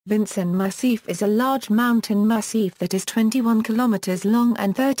Vinson Massif is a large mountain massif that is 21 kilometers long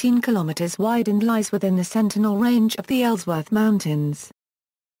and 13 kilometers wide and lies within the Sentinel Range of the Ellsworth Mountains.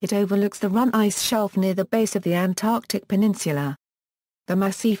 It overlooks the Ronne Ice Shelf near the base of the Antarctic Peninsula. The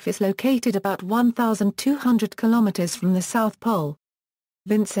massif is located about 1,200 kilometers from the South Pole.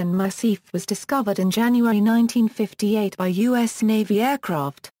 Vinson Massif was discovered in January 1958 by U.S. Navy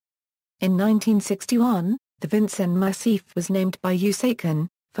aircraft. In 1961, the Vinson Massif was named by USACAN,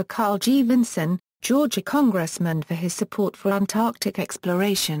 for Carl G. Vinson, Georgia congressman, for his support for Antarctic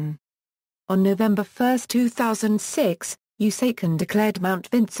exploration. On November 1, 2006, USACAN declared Mount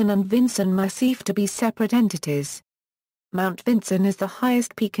Vinson and Vinson Massif to be separate entities. Mount Vinson is the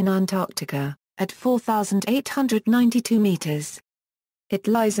highest peak in Antarctica, at 4,892 meters. It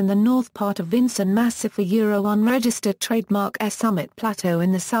lies in the north part of Vinson Massif, a unregistered trademark summit plateau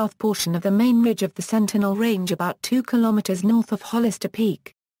in the south portion of the main ridge of the Sentinel Range about 2 kilometers north of Hollister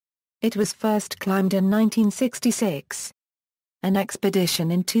Peak. It was first climbed in 1966. An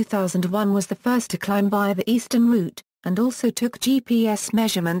expedition in 2001 was the first to climb via the eastern route, and also took GPS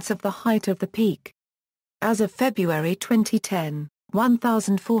measurements of the height of the peak. As of February 2010,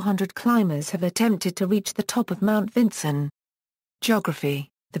 1,400 climbers have attempted to reach the top of Mount Vinson. Geography: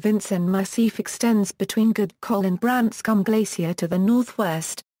 the Vinson Massif extends between Good Col and Branscombe Glacier to the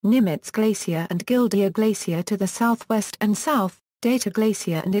northwest, Nimitz Glacier and Gilder Glacier to the southwest and south, Data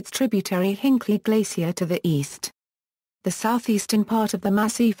Glacier and its tributary Hinckley Glacier to the east. The southeastern part of the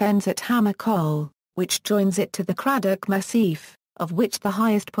massif ends at Hammer Col, which joins it to the Cradock Massif, of which the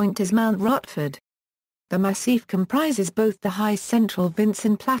highest point is Mount Rutford. The massif comprises both the high central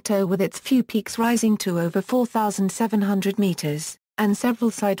Vinson Plateau with its few peaks rising to over 4,700 meters, and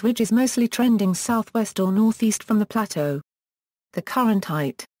several side ridges mostly trending southwest or northeast from the plateau. The current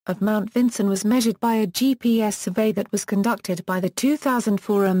height of Mount Vinson was measured by a GPS survey that was conducted by the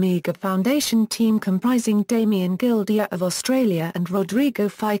 2004 Omega Foundation team comprising Damien Gildia of Australia and Rodrigo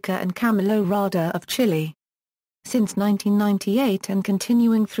Fica and Camilo Rada of Chile. Since 1998 and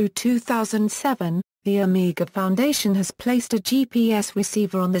continuing through 2007, the Omega Foundation has placed a GPS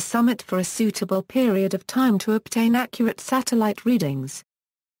receiver on the summit for a suitable period of time to obtain accurate satellite readings.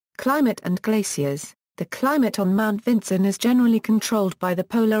 Climate and glaciers: the climate on Mount Vinson is generally controlled by the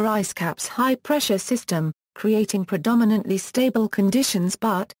polar ice cap's high-pressure system, creating predominantly stable conditions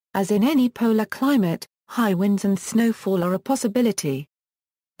but, as in any polar climate, high winds and snowfall are a possibility.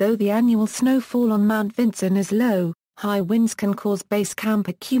 Though the annual snowfall on Mount Vinson is low, high winds can cause base camp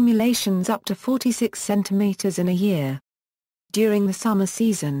accumulations up to 46 centimeters in a year. During the summer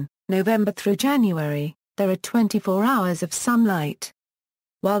season, November through January, there are 24 hours of sunlight.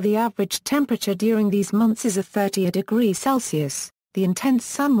 While the average temperature during these months is 30 degrees Celsius, the intense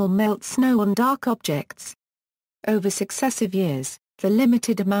sun will melt snow on dark objects. Over successive years, the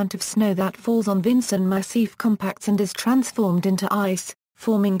limited amount of snow that falls on Vinson Massif compacts and is transformed into ice,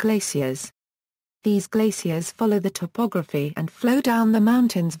 forming glaciers. These glaciers follow the topography and flow down the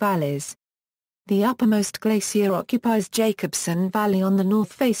mountain's valleys. The uppermost glacier occupies Jacobson Valley on the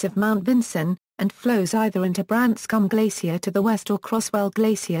north face of Mount Vinson, and flows either into Branscombe Glacier to the west or Crosswell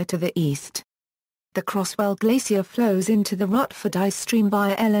Glacier to the east. The Crosswell Glacier flows into the Rutford Ice Stream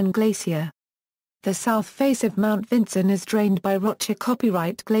via Ellen Glacier. The south face of Mount Vinson is drained by Rocha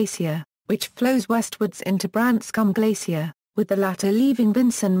Copyright Glacier, which flows westwards into Branscombe Glacier, with the latter leaving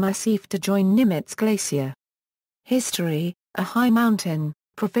Vinson Massif to join Nimitz Glacier. History: a high mountain,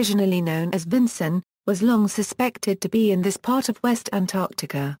 provisionally known as Vinson, was long suspected to be in this part of West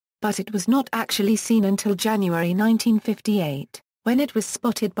Antarctica, but it was not actually seen until January 1958, when it was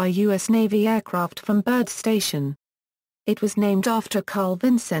spotted by U.S. Navy aircraft from Byrd Station. It was named after Carl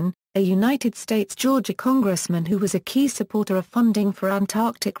Vinson, a United States Georgia congressman who was a key supporter of funding for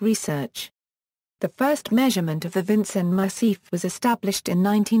Antarctic research. The first measurement of the Vinson Massif was established in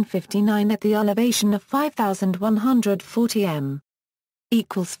 1959 at the elevation of 5,140 m.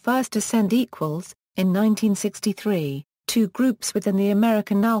 First ascent equals, in 1963, two groups within the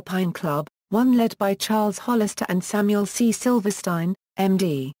American Alpine Club, one led by Charles Hollister and Samuel C. Silverstein,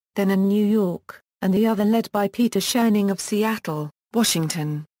 M.D., then in New York, and the other led by Peter Schoening of Seattle,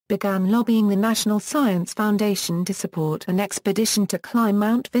 Washington, began lobbying the National Science Foundation to support an expedition to climb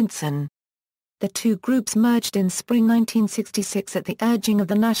Mount Vinson. The two groups merged in spring 1966 at the urging of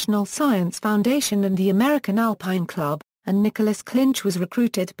the National Science Foundation and the American Alpine Club, and Nicholas Clinch was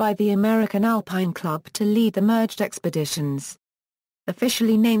recruited by the American Alpine Club to lead the merged expeditions.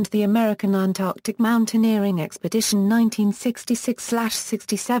 Officially named the American Antarctic Mountaineering Expedition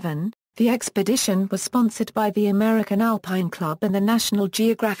 1966-67, the expedition was sponsored by the American Alpine Club and the National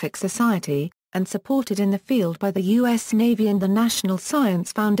Geographic Society, and supported in the field by the U.S. Navy and the National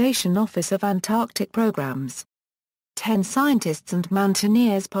Science Foundation Office of Antarctic Programs. 10 scientists and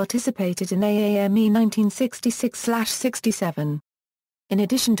mountaineers participated in AAME 1966-67. In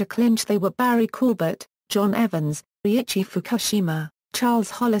addition to Clinch, they were Barry Corbett, John Evans, Ryuichi Fukushima, Charles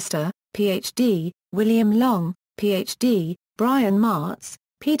Hollister, Ph.D., William Long, Ph.D., Brian Martz,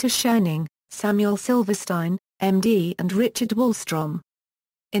 Peter Schoening, Samuel Silverstein, M.D. and Richard Wallstrom.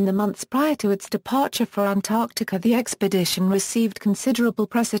 In the months prior to its departure for Antarctica, the expedition received considerable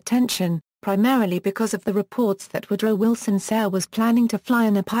press attention, primarily because of the reports that Woodrow Wilson Sayre was planning to fly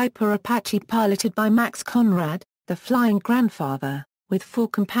in a Piper Apache piloted by Max Conrad, the flying grandfather, with 4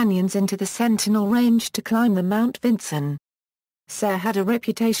 companions into the Sentinel Range to climb the Mount Vinson. Sayre had a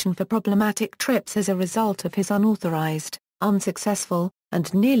reputation for problematic trips as a result of his unauthorized, unsuccessful,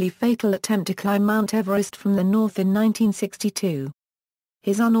 and nearly fatal attempt to climb Mount Everest from the north in 1962.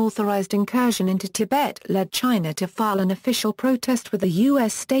 His unauthorized incursion into Tibet led China to file an official protest with the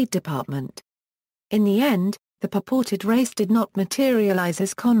U.S. State Department. In the end, the purported race did not materialize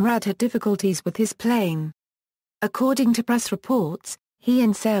as Conrad had difficulties with his plane. According to press reports, he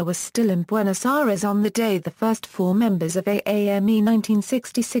and Sayre were still in Buenos Aires on the day the first 4 members of AAME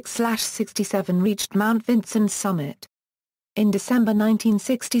 1966-67 reached Mount Vinson's summit. In December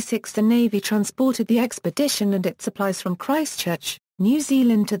 1966, the Navy transported the expedition and its supplies from Christchurch, New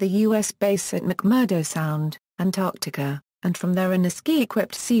Zealand to the U.S. base at McMurdo Sound, Antarctica, and from there in a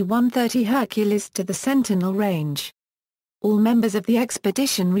ski-equipped C-130 Hercules to the Sentinel Range. All members of the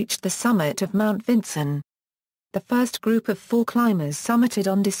expedition reached the summit of Mount Vinson. The first group of 4 climbers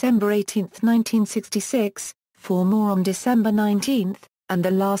summited on December 18, 1966, 4 more on December 19, and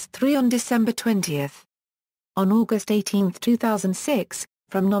the last 3 on December 20. On August 18, 2006,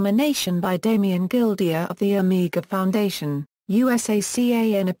 from nomination by Damien Gildia of the Omega Foundation,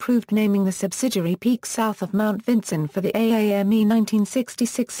 USACAN approved naming the subsidiary peak south of Mount Vinson for the AAME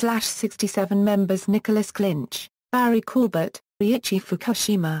 1966-67 members Nicholas Clinch, Barry Corbett, Ryuichi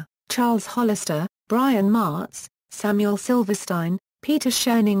Fukushima, Charles Hollister, Brian Martz, Samuel Silverstein, Peter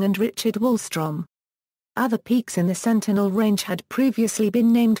Schoening and Richard Wallstrom. Other peaks in the Sentinel Range had previously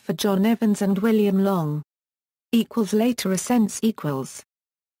been named for John Evans and William Long. Later ascents equals.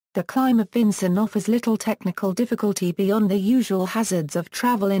 The climb of Vinson offers little technical difficulty beyond the usual hazards of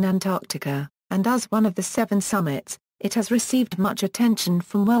travel in Antarctica, and as one of the 7 summits, it has received much attention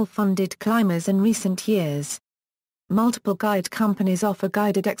from well-funded climbers in recent years. Multiple guide companies offer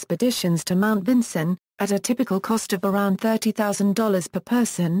guided expeditions to Mount Vinson, at a typical cost of around $30,000 per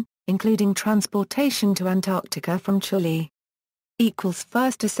person, including transportation to Antarctica from Chile.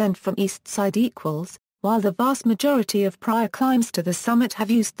 First ascent from east side equals. While the vast majority of prior climbs to the summit have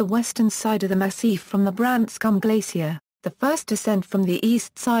used the western side of the massif from the Branscombe Glacier, the first ascent from the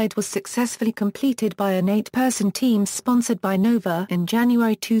east side was successfully completed by an 8-person team sponsored by Nova in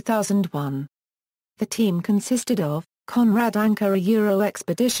January 2001. The team consisted of Conrad Anker, a Euro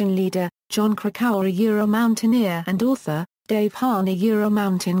expedition leader, John Krakauer, a Euro mountaineer and author, Dave Hahn, a Euro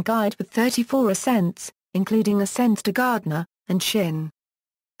mountain guide with 34 ascents, including ascents to Gardner and Shin.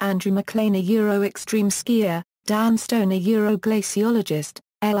 Andrew McLean, a Euro extreme skier, Dan Stone, a Euro glaciologist,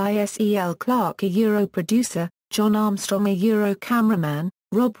 Lisel Clark, a Euro producer, John Armstrong, a Euro cameraman,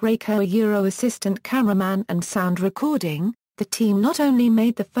 Rob Rako, a Euro assistant cameraman and sound recording. The team not only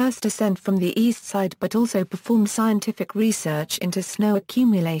made the first ascent from the east side but also performed scientific research into snow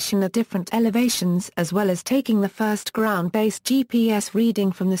accumulation at different elevations as well as taking the first ground-based GPS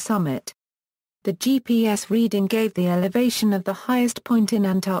reading from the summit. The GPS reading gave the elevation of the highest point in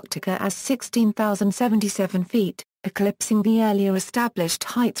Antarctica as 16,077 feet, eclipsing the earlier established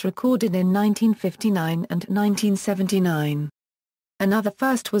heights recorded in 1959 and 1979. Another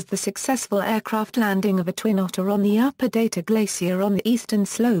first was the successful aircraft landing of a twin otter on the Upper Data Glacier on the eastern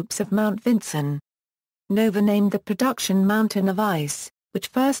slopes of Mount Vinson. Nova named the production Mountain of Ice, which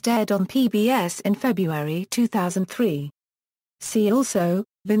first aired on PBS in February 2003. See also,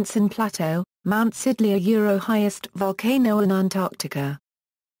 Vinson Plateau, Mount Sidley, a Euro highest volcano in Antarctica.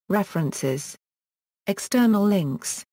 References. External links.